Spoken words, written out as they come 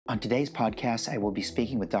On today's podcast, I will be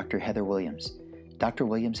speaking with Dr. Heather Williams. Dr.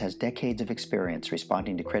 Williams has decades of experience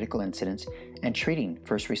responding to critical incidents and treating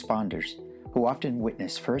first responders who often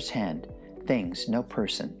witness firsthand things no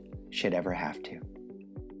person should ever have to.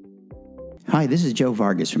 Hi, this is Joe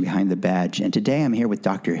Vargas from Behind the Badge, and today I'm here with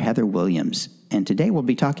Dr. Heather Williams. And today we'll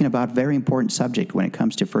be talking about a very important subject when it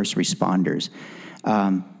comes to first responders.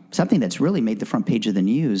 Something that's really made the front page of the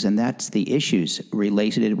news, and that's the issues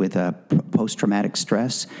related with post-traumatic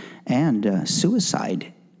stress and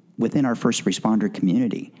suicide within our first responder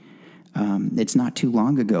community. It's not too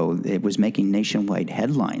long ago, it was making nationwide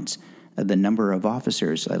headlines. The number of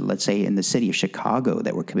officers, let's say in the city of Chicago,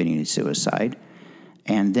 that were committing suicide.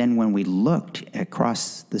 And then when we looked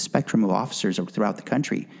across the spectrum of officers throughout the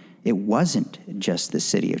country, it wasn't just the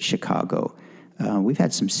city of Chicago. We've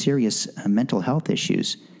had some serious mental health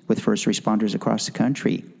issues with first responders across the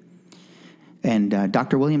country. And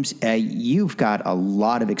Dr. Williams, you've got a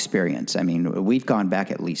lot of experience. I mean, we've gone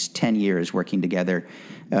back at least 10 years working together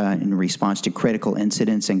in response to critical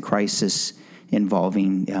incidents and crisis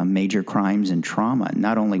involving major crimes and trauma,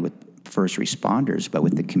 not only with first responders, but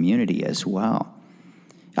with the community as well.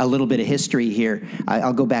 A little bit of history here.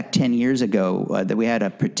 I'll go back 10 years ago that we had a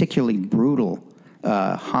particularly brutal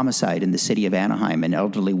homicide in the city of Anaheim. An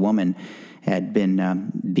elderly woman had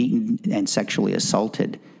been beaten and sexually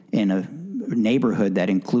assaulted in a neighborhood that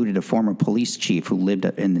included a former police chief who lived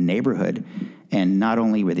in the neighborhood. And not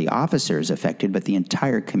only were the officers affected, but the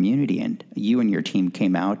entire community. And you and your team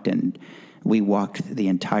came out and we walked the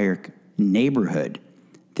entire neighborhood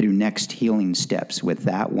through next healing steps with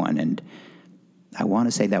that one. And I want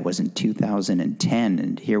to say that was in 2010,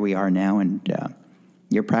 and here we are now, and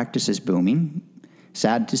your practice is booming.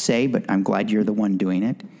 Sad to say, but I'm glad you're the one doing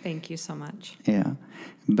it. Thank you so much. Yeah.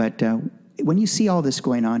 But when you see all this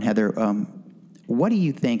going on, Heather, what do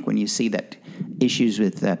you think when you see that issues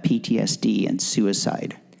with PTSD and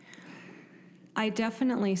suicide? I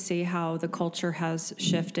definitely see how the culture has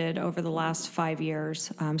shifted over the last 5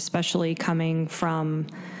 years, especially coming from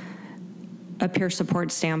a peer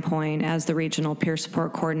support standpoint as the regional peer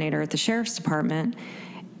support coordinator at the Sheriff's Department,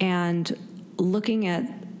 and looking at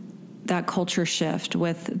that culture shift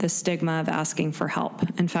with the stigma of asking for help.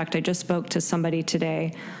 In fact, I just spoke to somebody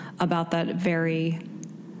today about that very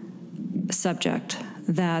subject,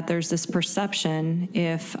 that there's this perception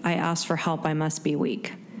if I ask for help, I must be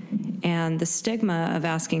weak. And the stigma of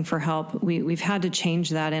asking for help, we've had to change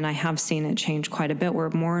that, and I have seen it change quite a bit where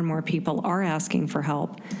more and more people are asking for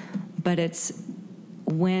help. But it's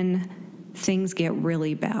when things get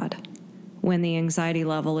really bad, when the anxiety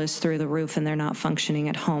level is through the roof and they're not functioning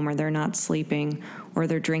at home, or they're not sleeping, or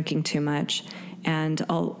they're drinking too much. And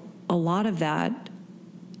a lot of that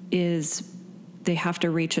is they have to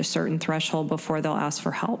reach a certain threshold before they'll ask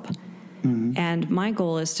for help. Mm-hmm. And my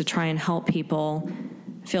goal is to try and help people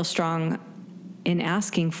feel strong in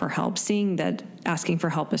asking for help, seeing that asking for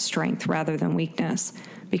help is strength rather than weakness.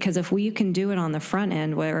 Because if you can do it on the front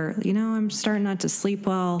end where, I'm starting not to sleep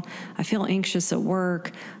well, I feel anxious at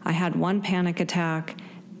work, I had one panic attack,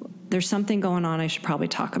 there's something going on, I should probably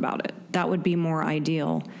talk about it. That would be more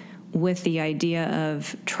ideal, with the idea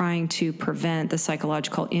of trying to prevent the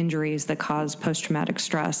psychological injuries that cause post-traumatic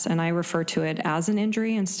stress. And I refer to it as an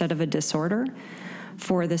injury instead of a disorder,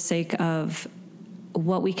 for the sake of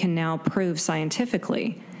what we can now prove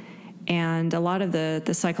scientifically. And a lot of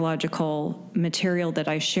the psychological material that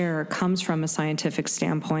I share comes from a scientific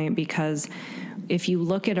standpoint, because if you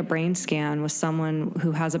look at a brain scan with someone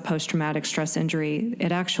who has a post-traumatic stress injury,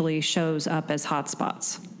 it actually shows up as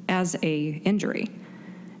hotspots, as a injury.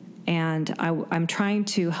 And I'm trying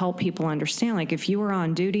to help people understand, like, if you were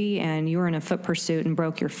on duty and you were in a foot pursuit and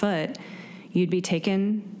broke your foot, you'd be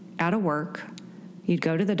taken out of work, you'd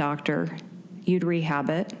go to the doctor, you'd rehab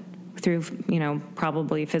it through,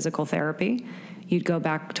 probably physical therapy. You'd go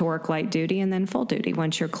back to work light duty and then full duty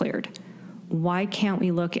once you're cleared. Why can't we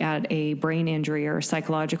look at a brain injury or a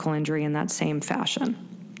psychological injury in that same fashion?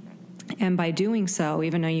 And by doing so,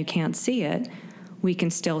 even though you can't see it, we can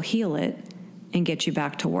still heal it and get you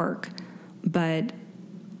back to work. But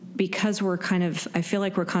because I feel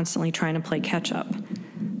like we're constantly trying to play catch up.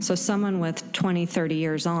 So someone with 20, 30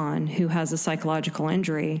 years on who has a psychological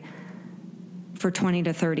injury for 20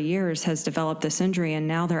 to 30 years has developed this injury, and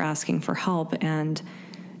now they're asking for help. And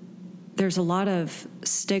there's a lot of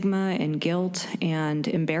stigma and guilt and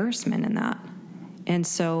embarrassment in that. And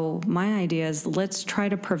so my idea is, let's try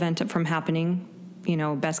to prevent it from happening,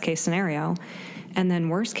 best case scenario. And then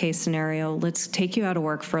worst case scenario, let's take you out of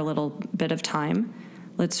work for a little bit of time.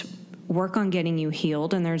 Let's work on getting you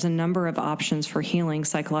healed. And there's a number of options for healing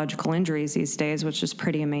psychological injuries these days, which is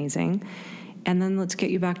pretty amazing. and then let's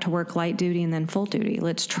get you back to work light duty and then full duty.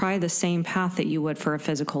 Let's try the same path that you would for a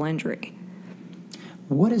physical injury.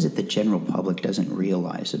 What is it the general public doesn't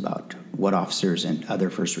realize about what officers and other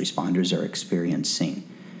first responders are experiencing?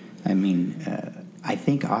 I mean, I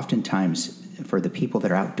think oftentimes for the people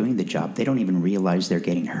that are out doing the job, they don't even realize they're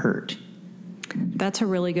getting hurt. That's a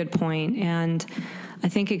really good point, and I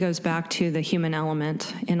think it goes back to the human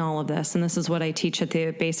element in all of this, and this is what I teach at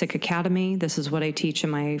the Basic Academy. This is what I teach in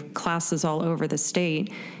my classes all over the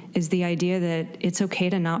state, is the idea that it's okay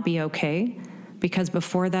to not be okay, because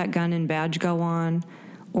before that gun and badge go on,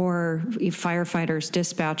 or firefighters,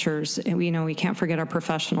 dispatchers, we can't forget our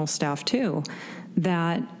professional staff too,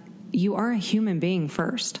 that you are a human being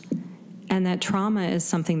first, and that trauma is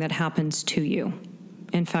something that happens to you.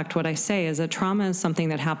 In fact, what I say is that trauma is something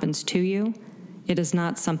that happens to you. It is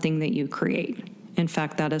not something that you create. In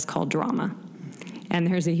fact, that is called drama. And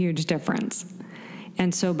there's a huge difference.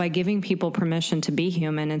 And so by giving people permission to be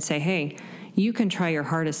human and say, hey, you can try your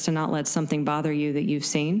hardest to not let something bother you that you've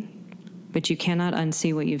seen, but you cannot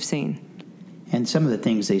unsee what you've seen. And some of the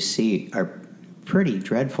things they see are pretty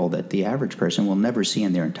dreadful that the average person will never see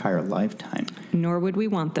in their entire lifetime. Nor would we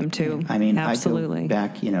want them to. I mean, absolutely. I go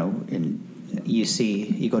back, and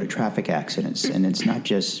you go to traffic accidents, and it's not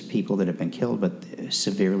just people that have been killed, but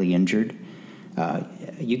severely injured.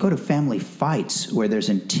 You go to family fights where there's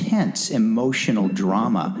intense emotional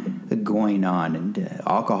drama going on, and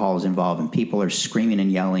alcohol is involved, and people are screaming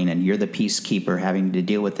and yelling, and you're the peacekeeper having to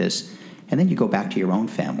deal with this. And then you go back to your own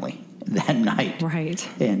family that night. Right.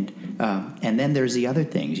 And then there's the other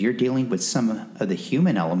things. You're dealing with some of the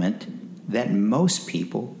human element that most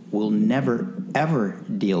people will never, ever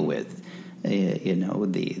deal with.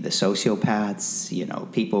 The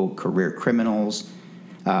sociopaths, people, career criminals,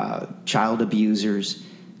 child abusers.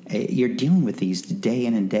 You're dealing with these day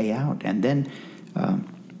in and day out. And then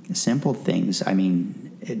simple things. I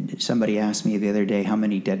mean, somebody asked me the other day, how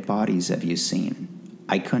many dead bodies have you seen?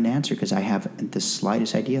 I couldn't answer because I haven't the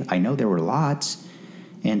slightest idea. I know there were lots,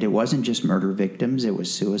 and it wasn't just murder victims. It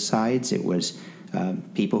was suicides. It was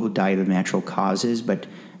people who died of natural causes, but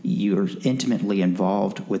you're intimately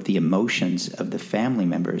involved with the emotions of the family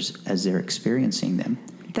members as they're experiencing them.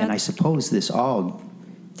 And I suppose this all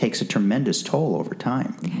takes a tremendous toll over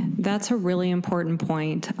time. That's a really important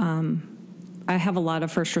point. I have a lot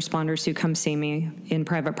of first responders who come see me in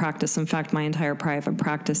private practice. In fact, my entire private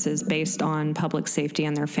practice is based on public safety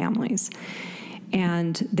and their families.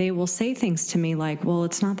 And they will say things to me like, well,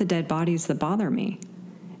 it's not the dead bodies that bother me.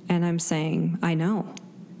 And I'm saying, I know.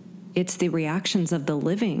 It's the reactions of the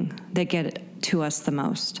living that get to us the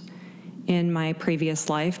most. In my previous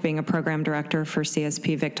life, being a program director for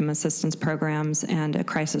CSP victim assistance programs and a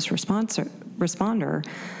crisis responder,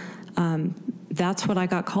 that's what I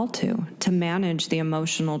got called to manage the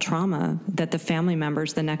emotional trauma that the family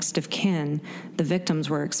members, the next of kin, the victims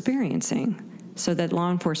were experiencing, so that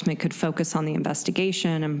law enforcement could focus on the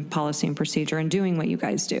investigation and policy and procedure and doing what you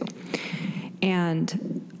guys do.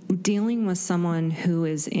 And dealing with someone who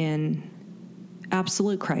is in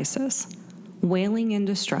absolute crisis, wailing in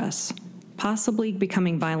distress, possibly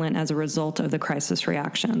becoming violent as a result of the crisis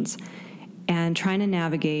reactions, and trying to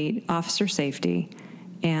navigate officer safety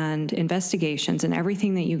and investigations and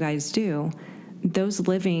everything that you guys do, those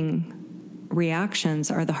living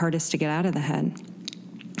reactions are the hardest to get out of the head.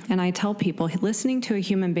 And I tell people, listening to a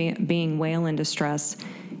human being wail in distress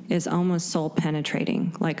is almost soul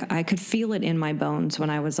penetrating. Like, I could feel it in my bones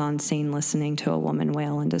when I was on scene listening to a woman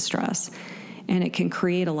wail in distress. And it can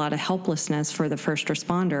create a lot of helplessness for the first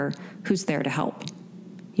responder who's there to help.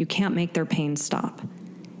 You can't make their pain stop.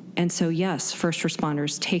 And so, yes, first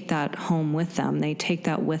responders take that home with them. They take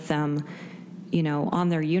that with them, on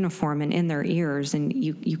their uniform and in their ears. And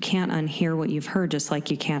you can't unhear what you've heard, just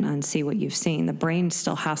like you can't unsee what you've seen. The brain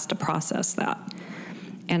still has to process that.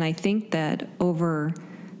 And I think that over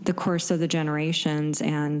the course of the generations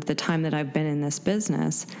and the time that I've been in this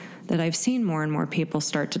business, that I've seen more and more people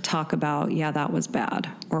start to talk about, yeah, that was bad,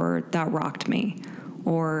 or that rocked me,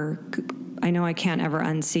 or I know I can't ever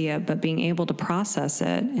unsee it, but being able to process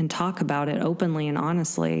it and talk about it openly and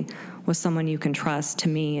honestly with someone you can trust, to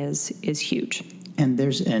me, is huge.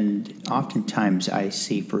 And oftentimes I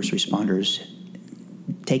see first responders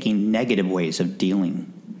taking negative ways of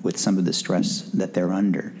dealing with some of the stress that they're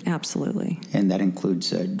under. Absolutely. And that includes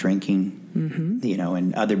drinking,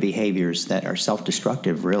 and other behaviors that are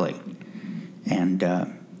self-destructive, really. And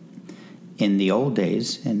in the old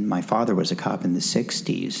days, and my father was a cop in the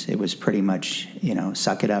 60s, it was pretty much,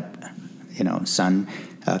 suck it up, son,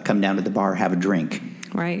 come down to the bar, have a drink.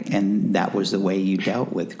 Right. And that was the way you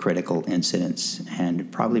dealt with critical incidents.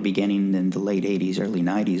 And probably beginning in the late 80s, early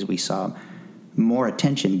 90s, we saw more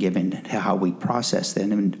attention given to how we process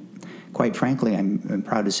them. And quite frankly, I'm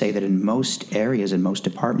proud to say that in most areas, in most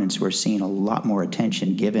departments, we're seeing a lot more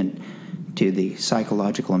attention given to the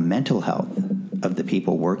psychological and mental health of the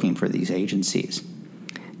people working for these agencies.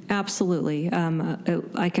 Absolutely.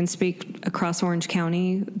 I can speak across Orange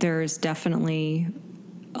County. There's definitely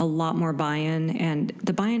a lot more buy-in, and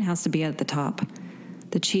the buy-in has to be at the top.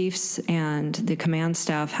 The chiefs and the command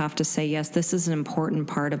staff have to say, yes, this is an important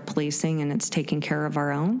part of policing, and it's taking care of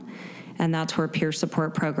our own. And that's where peer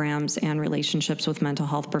support programs and relationships with mental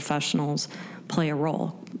health professionals play a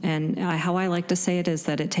role. And how I like to say it is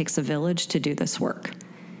that it takes a village to do this work.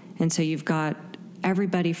 And so you've got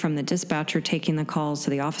everybody from the dispatcher taking the calls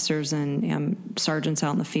to the officers and sergeants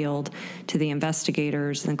out in the field, to the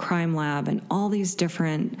investigators and the crime lab, and all these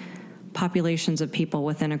different populations of people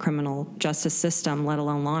within a criminal justice system, let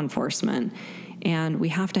alone law enforcement. And we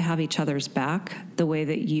have to have each other's back the way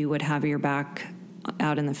that you would have your back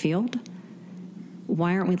out in the field.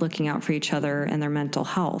 Why aren't we looking out for each other and their mental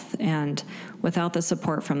health? And without the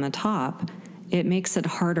support from the top, it makes it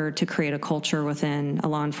harder to create a culture within a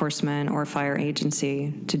law enforcement or fire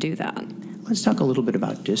agency to do that. Let's talk a little bit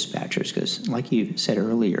about dispatchers, because like you said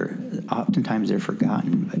earlier, oftentimes they're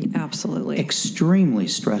forgotten. But absolutely. Extremely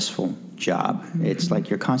stressful job. Mm-hmm. It's like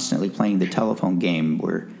you're constantly playing the telephone game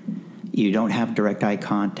where you don't have direct eye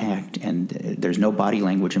contact and there's no body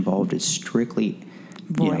language involved. It's strictly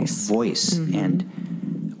voice. Mm-hmm.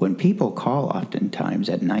 And when people call oftentimes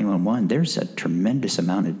at 911, there's a tremendous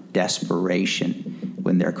amount of desperation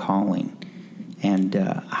when they're calling. And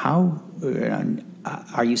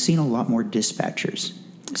are you seeing a lot more dispatchers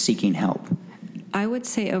seeking help? I would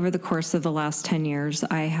say over the course of the last 10 years,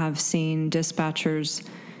 I have seen dispatchers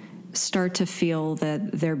start to feel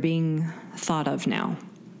that they're being thought of now.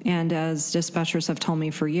 And as dispatchers have told me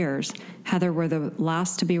for years, Heather, we're the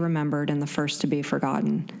last to be remembered and the first to be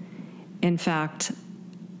forgotten. In fact,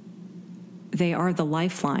 they are the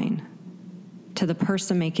lifeline to the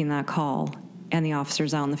person making that call and the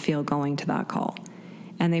officers out in the field going to that call.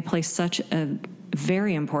 And they play such a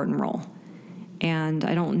very important role. And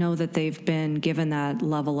I don't know that they've been given that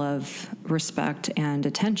level of respect and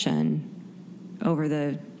attention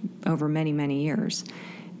over many, many years.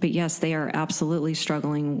 But yes, they are absolutely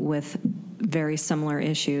struggling with very similar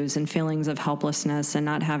issues and feelings of helplessness and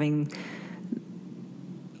not having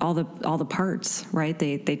all the parts, right?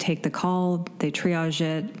 They take the call, they triage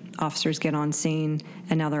it, officers get on scene,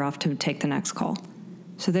 and now they're off to take the next call.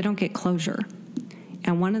 So they don't get closure.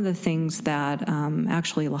 And one of the things that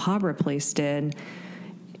actually La Habra Police did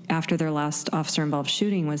after their last officer-involved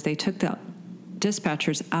shooting was they took the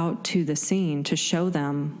dispatchers out to the scene to show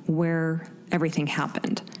them where everything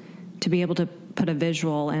happened, to be able to put a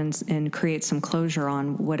visual and create some closure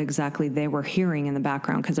on what exactly they were hearing in the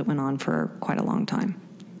background, because it went on for quite a long time.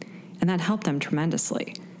 And that helped them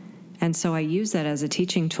tremendously. And so I use that as a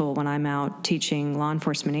teaching tool when I'm out teaching law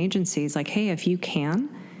enforcement agencies, like, hey, if you can,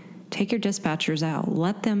 take your dispatchers out.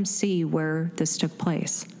 Let them see where this took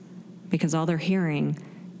place, because all they're hearing,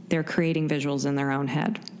 they're creating visuals in their own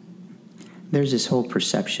head. There's this whole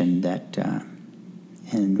perception that,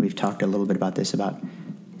 and we've talked a little bit about this, about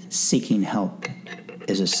seeking help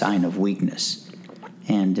is a sign of weakness.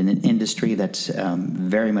 And in an industry that's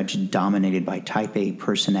very much dominated by type A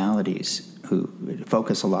personalities who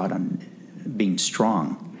focus a lot on being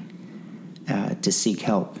strong, to seek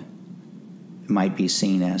help might be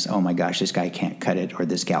seen as, oh my gosh, this guy can't cut it, or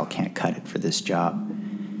this gal can't cut it for this job.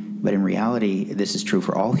 But in reality, this is true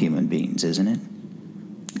for all human beings, isn't it?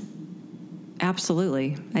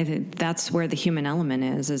 Absolutely. I think that's where the human element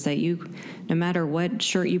is that you, no matter what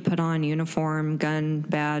shirt you put on, uniform, gun,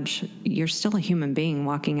 badge, you're still a human being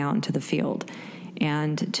walking out into the field.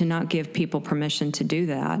 And to not give people permission to do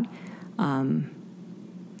that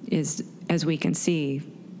is, as we can see,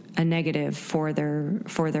 a negative for their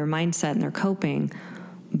mindset and their coping.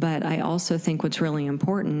 But I also think what's really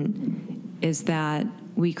important is that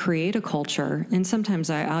we create a culture, and sometimes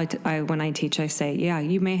I when I teach, I say, yeah,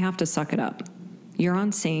 you may have to suck it up. You're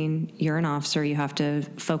on scene, you're an officer, you have to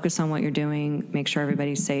focus on what you're doing, make sure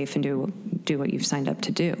everybody's safe, and do what you've signed up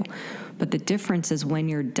to do. But the difference is when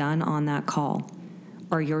you're done on that call,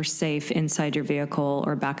 or you're safe inside your vehicle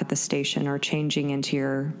or back at the station or changing into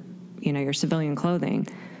your civilian clothing,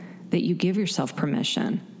 that you give yourself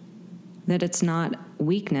permission, that it's not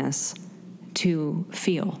weakness to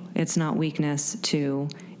feel. It's not weakness to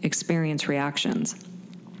experience reactions.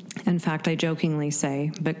 In fact, I jokingly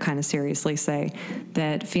say, but kind of seriously say,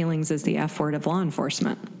 that feelings is the F word of law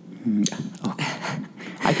enforcement. Oh,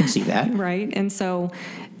 I can see that. Right? And so,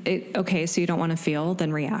 so you don't want to feel,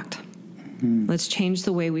 then react. Let's change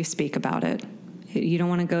the way we speak about it. You don't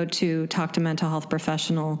want to go to talk to a mental health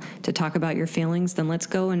professional to talk about your feelings, then let's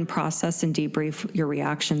go and process and debrief your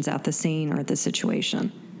reactions at the scene or at the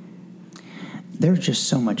situation. There's just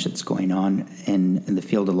so much that's going on in the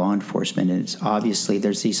field of law enforcement, and it's obviously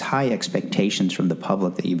there's these high expectations from the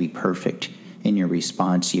public that you be perfect in your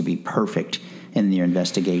response, you be perfect in your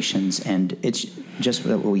investigations, and it's just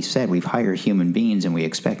what we said, we've hired human beings and we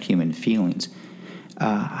expect human feelings.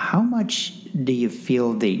 How much do you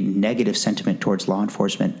feel the negative sentiment towards law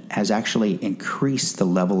enforcement has actually increased the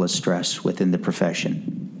level of stress within the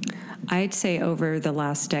profession? I'd say over the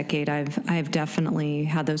last decade, I've definitely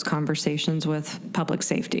had those conversations with public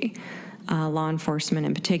safety, law enforcement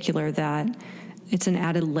in particular, that it's an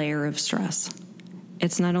added layer of stress.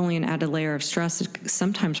 It's not only an added layer of stress, it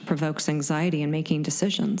sometimes provokes anxiety in making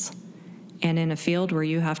decisions. And in a field where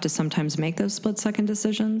you have to sometimes make those split-second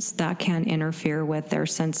decisions, that can interfere with their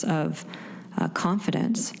sense of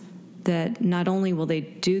confidence that not only will they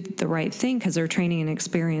do the right thing because their training and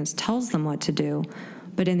experience tells them what to do,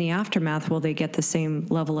 but in the aftermath, will they get the same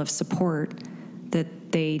level of support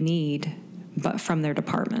that they need but from their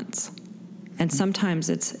departments? And sometimes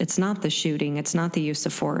it's not the shooting, it's not the use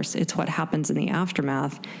of force, it's what happens in the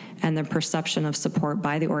aftermath and the perception of support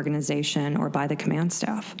by the organization or by the command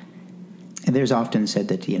staff. And there's often said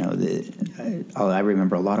that, I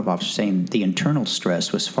remember a lot of officers saying the internal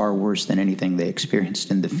stress was far worse than anything they experienced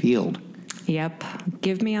in the field. Yep.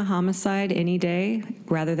 Give me a homicide any day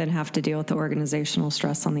rather than have to deal with the organizational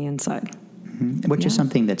stress on the inside. Mm-hmm. Which is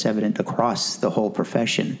something that's evident across the whole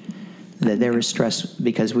profession, that there is stress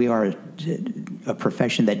because we are a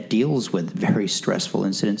profession that deals with very stressful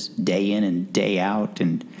incidents day in and day out,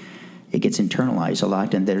 and it gets internalized a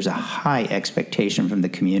lot, and there's a high expectation from the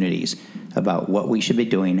communities about what we should be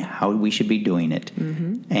doing, how we should be doing it.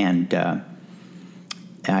 Mm-hmm. And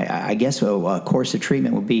I guess a course of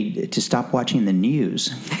treatment would be to stop watching the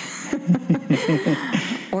news.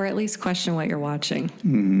 Or at least question what you're watching.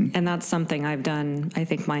 Mm-hmm. And that's something I've done, I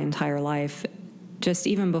think, my entire life, just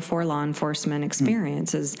even before law enforcement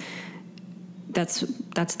experiences.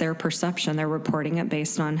 That's their perception. They're reporting it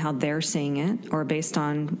based on how they're seeing it or based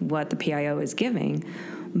on what the PIO is giving.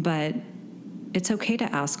 But it's okay to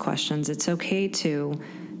ask questions. It's okay to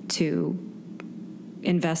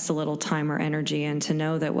invest a little time or energy and to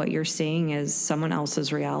know that what you're seeing is someone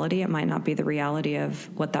else's reality. It might not be the reality of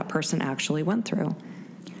what that person actually went through.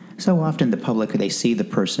 So often the public, they see the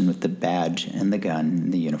person with the badge and the gun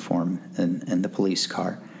and the uniform and the police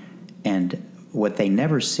car. And what they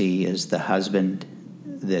never see is the husband,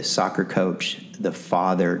 the soccer coach, the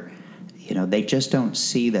father. They just don't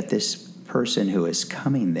see that this person who is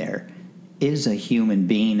coming there is a human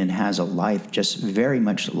being and has a life just very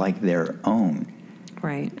much like their own.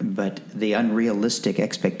 Right. But the unrealistic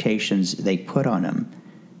expectations they put on them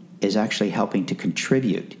is actually helping to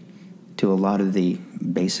contribute to a lot of the,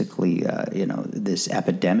 basically, this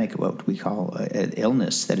epidemic, what we call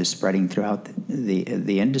illness that is spreading throughout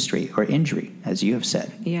the industry, or injury, as you have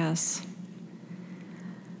said. Yes.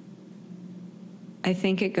 I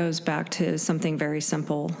think it goes back to something very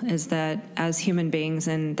simple, is that as human beings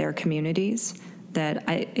in their communities, that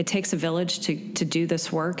it takes a village to do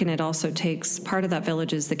this work, and it also takes, part of that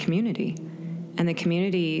village is the community. And the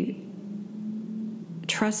community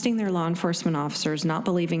trusting their law enforcement officers, not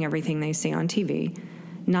believing everything they see on TV,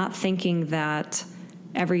 not thinking that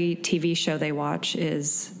every TV show they watch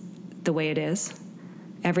is the way it is.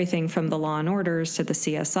 Everything from the Law and Orders to the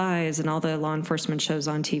CSIs and all the law enforcement shows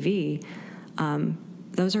on TV,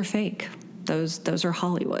 those are fake. Those are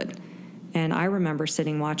Hollywood. And I remember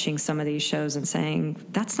sitting watching some of these shows and saying,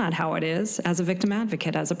 that's not how it is, as a victim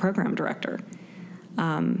advocate, as a program director.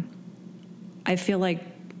 I feel like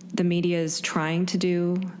the media is trying to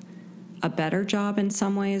do a better job in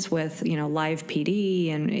some ways with, live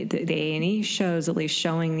PD and the A&E shows, at least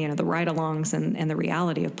showing, the ride-alongs and the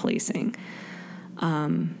reality of policing.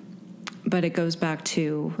 But it goes back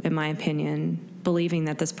to, in my opinion, believing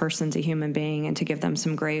that this person's a human being and to give them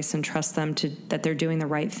some grace and trust them that they're doing the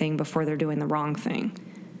right thing before they're doing the wrong thing.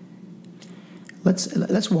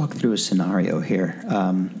 Let's walk through a scenario here.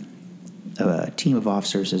 A team of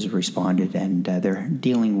officers has responded, and they're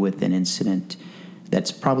dealing with an incident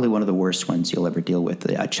that's probably one of the worst ones you'll ever deal with,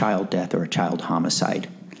 a child death or a child homicide.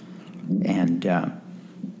 And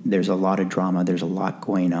there's a lot of drama, there's a lot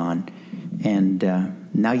going on. And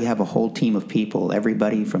now you have a whole team of people,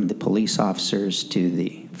 everybody from the police officers to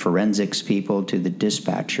the forensics people to the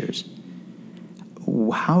dispatchers.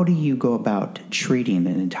 How do you go about treating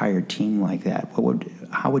an entire team like that?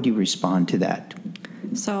 How would you respond to that?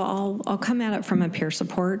 So I'll come at it from a peer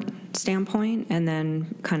support standpoint and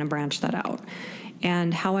then kind of branch that out.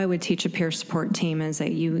 And how I would teach a peer support team is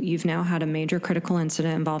that you've now had a major critical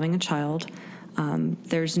incident involving a child.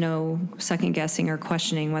 There's no second guessing or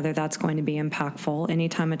questioning whether that's going to be impactful.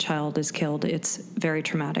 Anytime a child is killed, it's very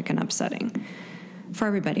traumatic and upsetting for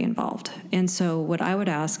everybody involved. And so what I would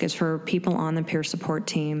ask is for people on the peer support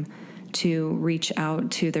team to reach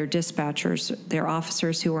out to their dispatchers, their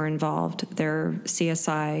officers who are involved, their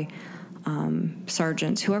CSI,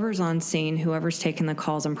 sergeants, whoever's on scene, whoever's taking the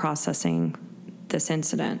calls and processing this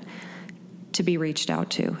incident, to be reached out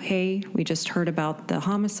to. Hey, we just heard about the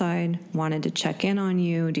homicide, wanted to check in on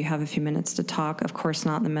you. Do you have a few minutes to talk? Of course,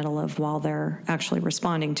 not in the middle of while they're actually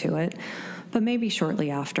responding to it, but maybe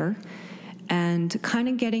shortly after. And kind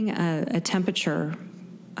of getting a temperature,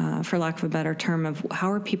 for lack of a better term, of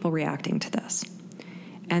how are people reacting to this.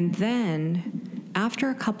 And then after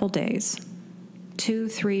a couple days,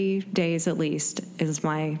 2-3 days at least is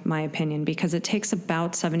my opinion, because it takes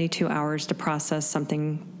about 72 hours to process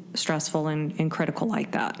something stressful and critical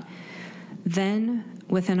like that. Then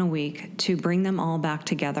within a week, to bring them all back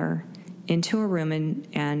together into a room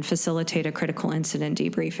and facilitate a critical incident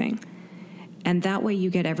debriefing. And that way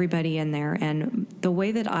you get everybody in there. And the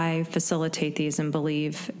way that I facilitate these and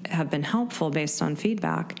believe have been helpful based on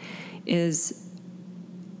feedback is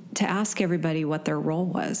to ask everybody what their role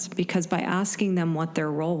was, because by asking them what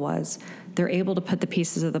their role was, they're able to put the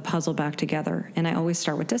pieces of the puzzle back together. And I always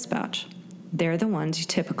start with dispatch. They're the ones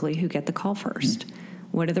typically who get the call first. Mm-hmm.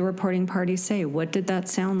 What did the reporting parties say? What did that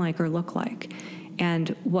sound like or look like?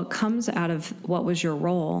 And what comes out of what was your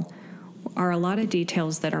role are a lot of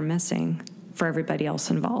details that are missing for everybody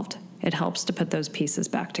else involved. It helps to put those pieces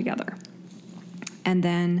back together. And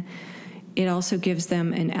then it also gives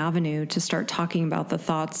them an avenue to start talking about the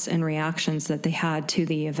thoughts and reactions that they had to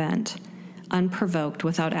the event, unprovoked,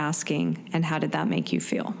 without asking, and how did that make you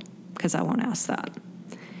feel? Because I won't ask that.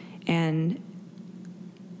 And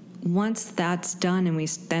once that's done and we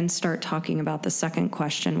then start talking about the second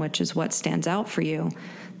question, which is what stands out for you,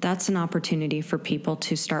 that's an opportunity for people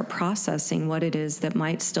to start processing what it is that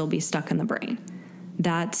might still be stuck in the brain.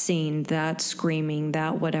 That scene, that screaming,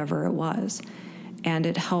 that whatever it was. And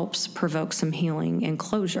it helps provoke some healing and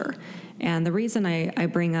closure. And the reason I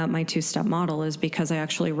bring up my two-step model is because I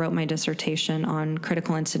actually wrote my dissertation on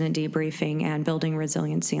critical incident debriefing and building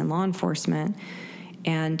resiliency in law enforcement,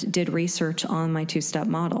 and did research on my two-step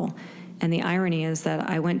model. And the irony is that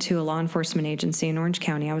I went to a law enforcement agency in Orange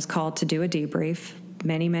County. I was called to do a debrief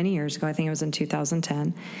many, many years ago. I think it was in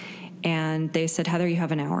 2010. And they said, Heather, you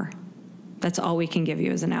have an hour. That's all we can give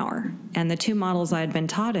you is an hour. And the two models I had been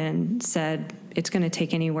taught in said it's going to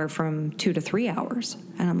take anywhere from 2 to 3 hours.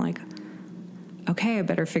 And I'm like, okay, I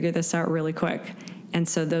better figure this out really quick. And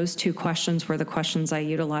so those two questions were the questions I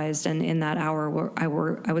utilized. And in that hour, I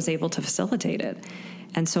was able to facilitate it.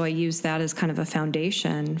 And so I used that as kind of a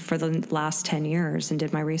foundation for the last 10 years and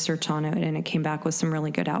did my research on it. And it came back with some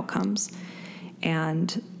really good outcomes.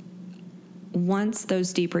 And once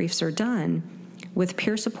those debriefs are done, with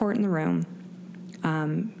peer support in the room,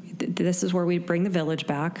 this is where we bring the village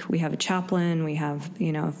back. We have a chaplain, we have,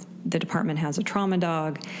 the department has a trauma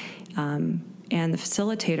dog, and the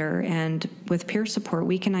facilitator. And with peer support,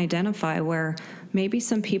 we can identify where maybe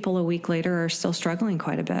some people a week later are still struggling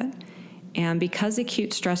quite a bit. And because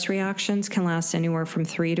acute stress reactions can last anywhere from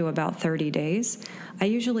 3 to about 30 days, I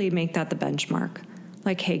usually make that the benchmark.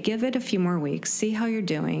 Like, hey, give it a few more weeks, see how you're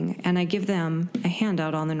doing, and I give them a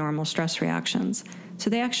handout on the normal stress reactions. So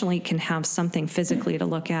they actually can have something physically to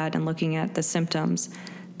look at and looking at the symptoms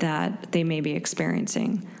that they may be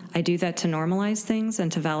experiencing. I do that to normalize things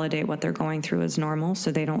and to validate what they're going through as normal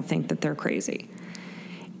so they don't think that they're crazy.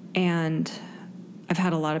 And I've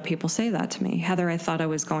had a lot of people say that to me. Heather, I thought I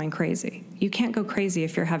was going crazy. You can't go crazy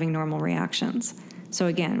if you're having normal reactions. So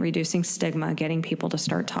again, reducing stigma, getting people to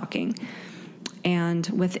start talking. And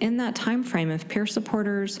within that time frame, if peer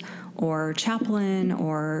supporters or chaplain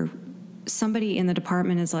or somebody in the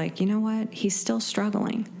department is like, you know what, he's still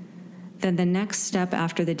struggling, then the next step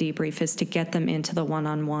after the debrief is to get them into the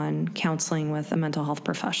one-on-one counseling with a mental health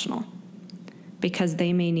professional, because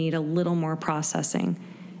they may need a little more processing.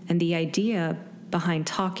 And the idea behind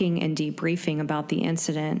talking and debriefing about the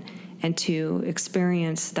incident and to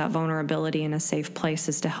experience that vulnerability in a safe place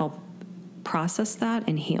is to help process that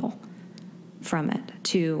and heal from it,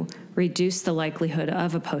 to reduce the likelihood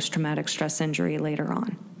of a post-traumatic stress injury later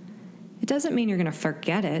on. It doesn't mean you're going to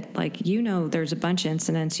forget it. Like, there's a bunch of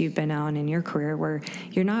incidents you've been on in your career where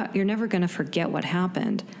you're never going to forget what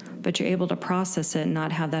happened, but you're able to process it and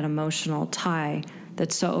not have that emotional tie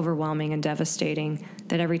that's so overwhelming and devastating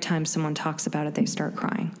that every time someone talks about it, they start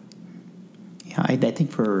crying. Yeah, I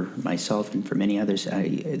think for myself and for many others,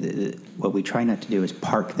 what we try not to do is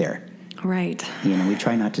park there. Right. We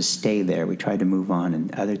try not to stay there. We try to move on,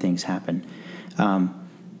 and other things happen.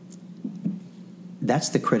 That's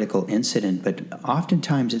the critical incident, but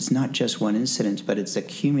oftentimes it's not just one incident, but it's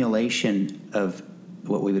accumulation of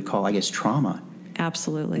what we would call, I guess, trauma.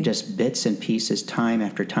 Absolutely. Just bits and pieces, time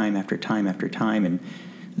after time after time after time, and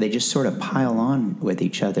they just sort of pile on with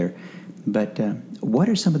each other. But what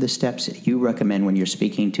are some of the steps that you recommend when you're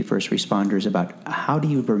speaking to first responders about how do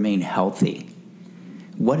you remain healthy?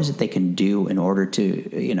 What is it they can do in order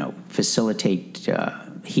to, facilitate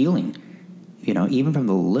healing? Even from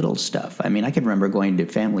the little stuff. I mean, I can remember going to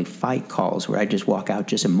family fight calls where I just walk out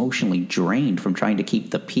just emotionally drained from trying to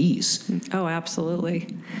keep the peace. Oh,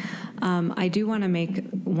 absolutely. I do want to make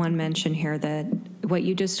one mention here that what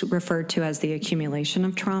you just referred to as the accumulation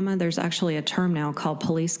of trauma, there's actually a term now called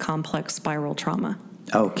police complex spiral trauma.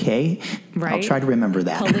 Okay. Right? I'll try to remember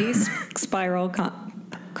that.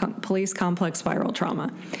 Police complex spiral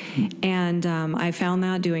trauma. And I found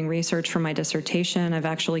that doing research for my dissertation. I've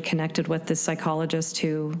actually connected with this psychologist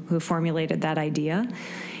who formulated that idea.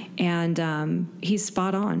 And he's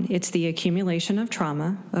spot on. It's the accumulation of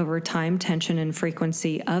trauma over time, tension, and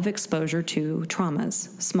frequency of exposure to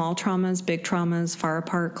traumas. Small traumas, big traumas, far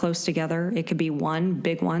apart, close together. It could be one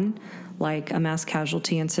big one, like a mass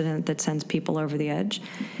casualty incident that sends people over the edge.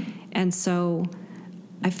 And so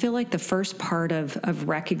I feel like the first part of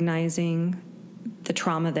recognizing the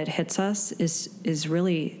trauma that hits us is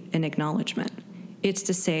really an acknowledgement. It's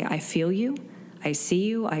to say, I feel you, I see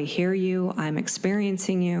you, I hear you, I'm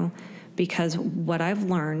experiencing you, because what I've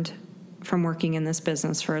learned from working in this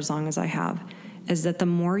business for as long as I have is that the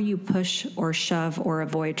more you push or shove or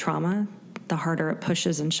avoid trauma, the harder it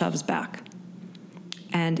pushes and shoves back.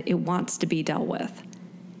 And it wants to be dealt with.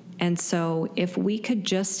 And so if we could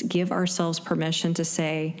just give ourselves permission to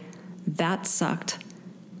say, that sucked,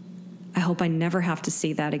 I hope I never have to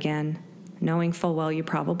see that again, knowing full well you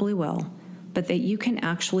probably will, but that you can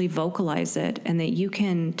actually vocalize it and that you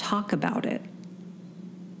can talk about it.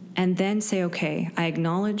 And then say, okay, I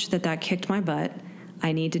acknowledge that that kicked my butt.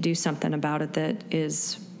 I need to do something about it that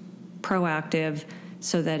is proactive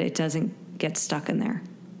so that it doesn't get stuck in there.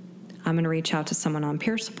 I'm going to reach out to someone on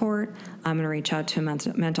peer support. I'm going to reach out to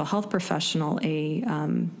a mental health professional, a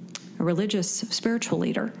religious spiritual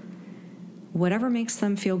leader, whatever makes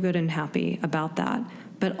them feel good and happy about that.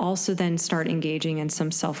 But also then start engaging in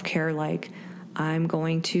some self-care, like I'm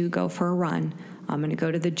going to go for a run. I'm going to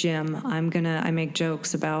go to the gym. I make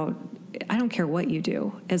jokes about, I don't care what you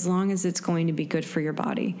do, as long as it's going to be good for your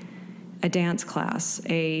body. A dance class,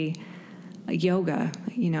 a yoga.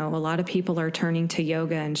 A lot of people are turning to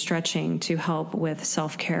yoga and stretching to help with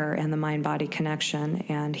self-care and the mind-body connection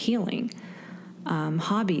and healing.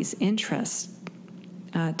 Hobbies, interests,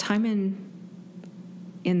 time in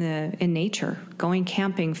nature, going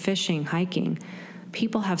camping, fishing, hiking.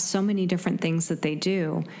 People have so many different things that they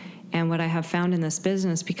do. And what I have found in this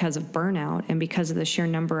business, because of burnout and because of the sheer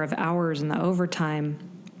number of hours and the overtime,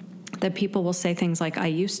 that people will say things like, I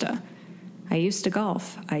used to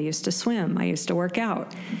golf, I used to swim, I used to work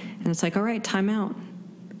out. And it's like, all right, time out.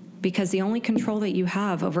 Because the only control that you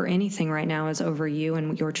have over anything right now is over you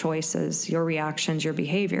and your choices, your reactions, your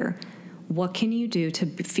behavior. What can you do to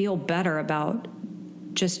feel better about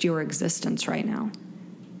just your existence right now?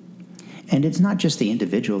 And it's not just the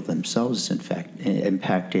individual themselves, in fact,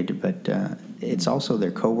 impacted, but it's also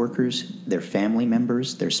their coworkers, their family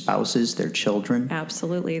members, their spouses, their children.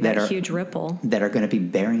 Absolutely, that huge ripple. That are going to be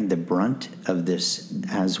bearing the brunt of this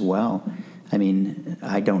as well. I mean,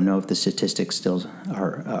 I don't know if the statistics still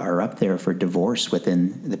are up there for divorce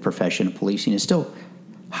within the profession of policing. It's still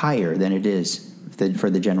higher than it is for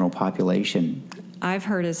the general population. I've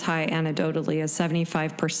heard as high anecdotally as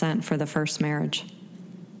 75% for the first marriage.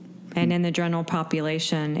 And in the general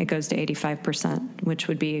population, it goes to 85%, which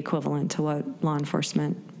would be equivalent to what law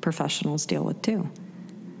enforcement professionals deal with too.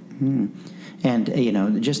 Mm.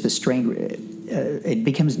 And, just the strain, it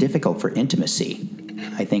becomes difficult for intimacy,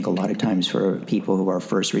 I think, a lot of times for people who are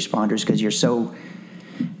first responders, because you're so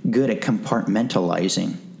good at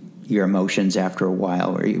compartmentalizing your emotions after a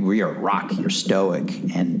while, or you're a rock, you're stoic,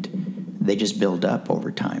 and they just build up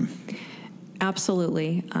over time.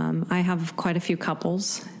 Absolutely. I have quite a few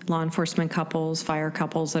couples, law enforcement couples, fire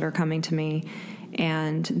couples that are coming to me,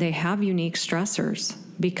 and they have unique stressors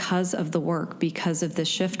because of the work, because of the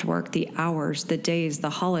shift work, the hours, the days, the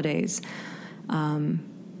holidays,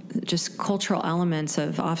 just cultural elements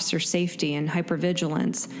of officer safety and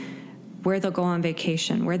hypervigilance, where they'll go on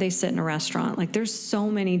vacation, where they sit in a restaurant. Like, there's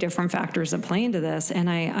so many different factors that play into this, and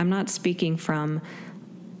I'm not speaking from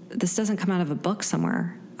this doesn't come out of a book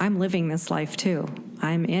somewhere. I'm living this life too.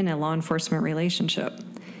 I'm in a law enforcement relationship.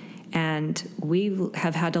 And we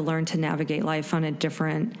have had to learn to navigate life on a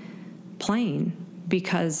different plane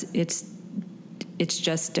because it's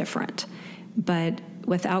just different. But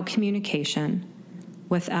without communication,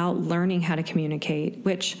 without learning how to communicate,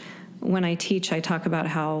 which when I teach, I talk about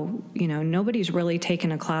how, nobody's really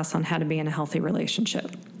taken a class on how to be in a healthy relationship.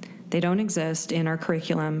 They don't exist in our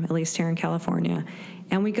curriculum, at least here in California.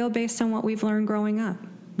 And we go based on what we've learned growing up,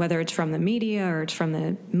 whether it's from the media or it's from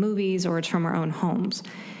the movies or it's from our own homes.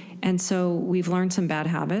 And so we've learned some bad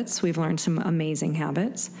habits. We've learned some amazing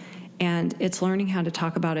habits. And it's learning how to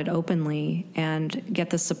talk about it openly and get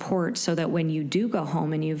the support so that when you do go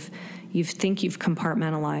home and you think you've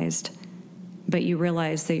compartmentalized, but you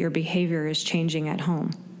realize that your behavior is changing at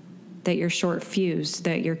home, that you're short fused,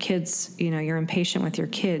 that your kids, you're impatient with your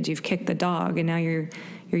kids, you've kicked the dog, and now you're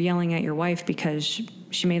yelling at your wife because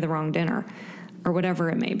she made the wrong dinner, or whatever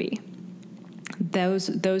it may be. Those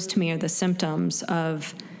to me are the symptoms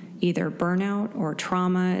of either burnout or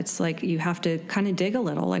trauma. It's like you have to kind of dig a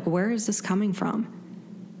little, like, where is this coming from?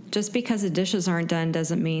 Just because the dishes aren't done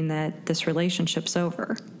doesn't mean that this relationship's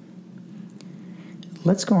over.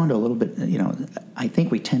 Let's go on to a little bit, I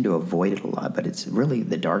think we tend to avoid it a lot, but it's really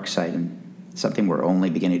the dark side and something we're only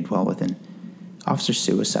beginning to dwell with in officer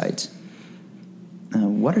suicides.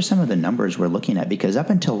 What are some of the numbers we're looking at? Because up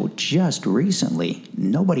until just recently,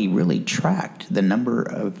 nobody really tracked the number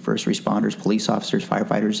of first responders, police officers,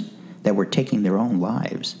 firefighters that were taking their own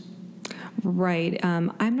lives. Right.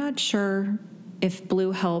 I'm not sure if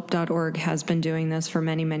bluehelp.org has been doing this for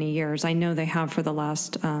many, many years. I know they have for the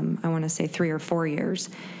last, I want to say 3 or 4 years.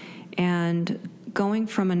 And going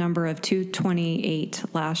from a number of 228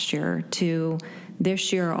 last year to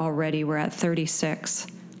this year already, we're at 36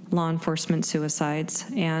 law enforcement suicides.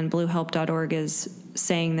 And bluehelp.org is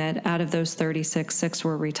saying that out of those 36, 6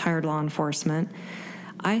 were retired law enforcement.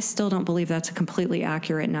 I still don't believe that's a completely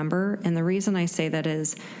accurate number. And the reason I say that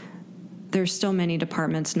is there's still many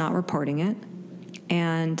departments not reporting it.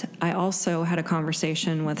 And I also had a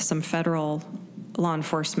conversation with some federal law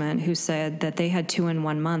enforcement who said that they had 2 in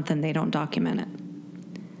 1 month and they don't document it.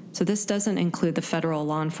 So this doesn't include the federal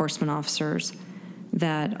law enforcement officers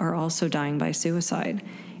that are also dying by suicide.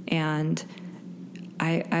 And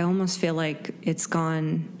I almost feel like it's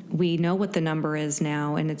gone, we know what the number is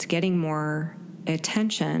now, and it's getting more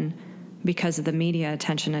attention because of the media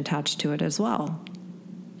attention attached to it as well.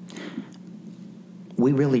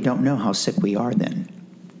 We really don't know how sick we are then.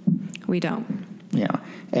 We don't. Yeah.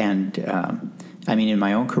 And, in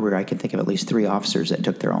my own career, I can think of at least 3 officers that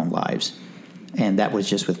took their own lives. And that was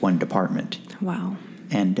just with one department. Wow.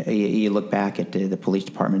 And you look back at the police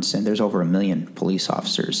departments, and there's over 1 million police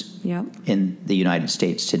officers in the United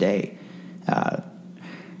States today.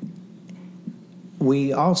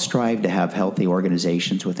 We all strive to have healthy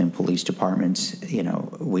organizations within police departments.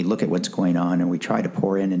 We look at what's going on and we try to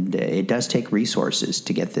pour in, and it does take resources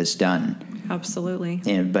to get this done. Absolutely.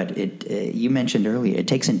 But you mentioned earlier, it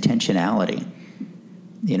takes intentionality,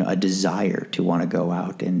 a desire to want to go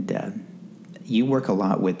out. And you work a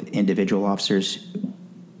lot with individual officers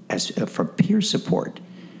for peer support,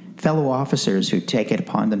 fellow officers who take it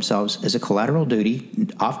upon themselves as a collateral duty,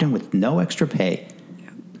 often with no extra pay,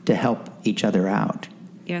 to help each other out.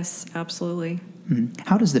 Yes, absolutely. Mm-hmm.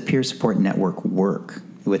 How does the peer support network work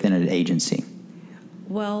within an agency?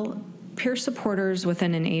 Well, peer supporters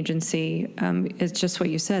within an agency, is just what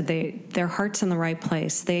you said. Their heart's in the right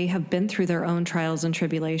place. They have been through their own trials and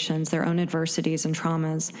tribulations, their own adversities and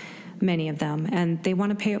traumas, many of them, and they want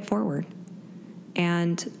to pay it forward.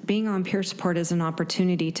 And being on peer support is an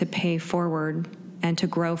opportunity to pay forward and to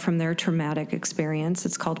grow from their traumatic experience.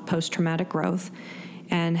 It's called post-traumatic growth.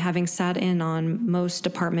 And having sat in on most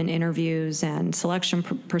department interviews and selection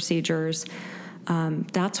procedures,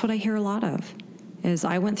 that's what I hear a lot of, is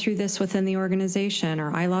I went through this within the organization,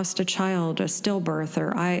 or I lost a child, a stillbirth,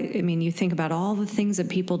 or you think about all the things that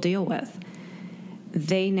people deal with.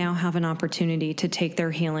 They now have an opportunity to take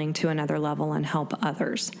their healing to another level and help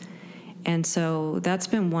others. And so that's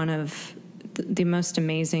been one of the most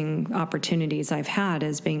amazing opportunities I've had,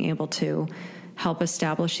 is being able to help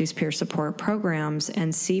establish these peer support programs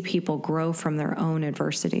and see people grow from their own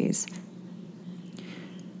adversities.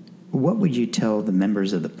 What would you tell the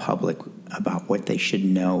members of the public about what they should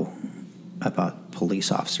know about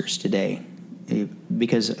police officers today?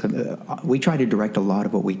 Because we try to direct a lot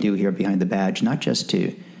of what we do here behind the badge, not just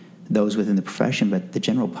to those within the profession, but the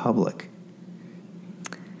general public.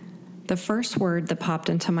 The first word that popped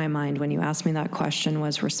into my mind when you asked me that question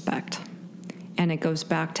was respect. And it goes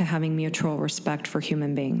back to having mutual respect for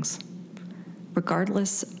human beings.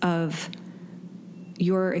 regardless of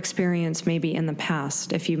your experience maybe in the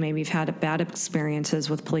past, if you maybe have had bad experiences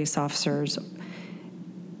with police officers,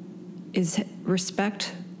 is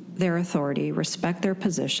respect their authority, respect their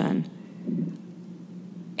position,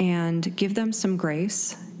 and give them some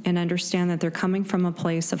grace and understand that they're coming from a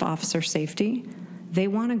place of officer safety. They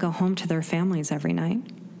want to go home to their families every night.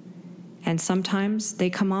 And sometimes they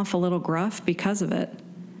come off a little gruff because of it.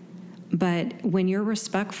 But when you're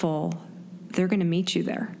respectful, they're going to meet you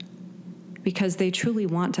there because they truly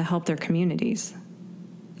want to help their communities.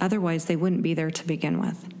 Otherwise, they wouldn't be there to begin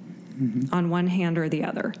with, on one hand or the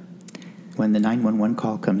other. When the 911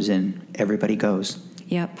 call comes in, everybody goes.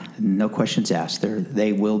 Yep. No questions asked.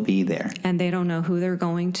 They will be there. And they don't know who they're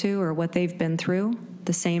going to or what they've been through,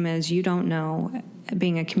 the same as you don't know,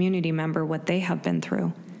 being a community member, what they have been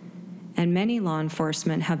through. And many law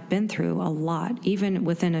enforcement have been through a lot, even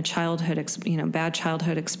within a childhood, bad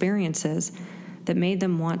childhood experiences that made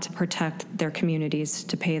them want to protect their communities,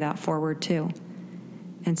 to pay that forward too.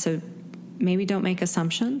 And so maybe don't make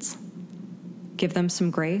assumptions, give them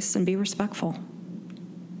some grace, and be respectful.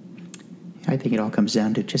 I think it all comes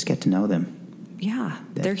down to just get to know them. Yeah,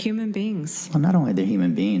 they're human beings. Well, not only they're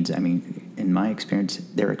human beings, I mean, in my experience,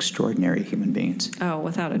 they're extraordinary human beings. Oh,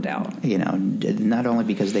 without a doubt. You know, not only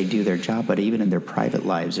because they do their job, but even in their private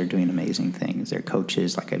lives, they're doing amazing things. They're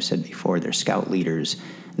coaches, like I've said before, they're scout leaders,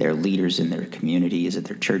 they're leaders in their communities, at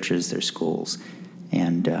their churches, their schools.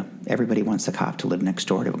 And everybody wants the cop to live next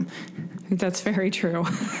door to them. That's very true.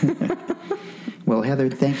 Well, Heather,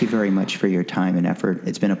 thank you very much for your time and effort.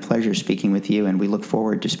 It's been a pleasure speaking with you, and we look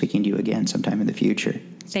forward to speaking to you again sometime in the future.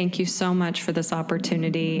 Thank you so much for this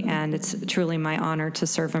opportunity, and it's truly my honor to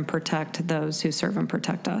serve and protect those who serve and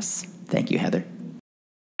protect us. Thank you, Heather.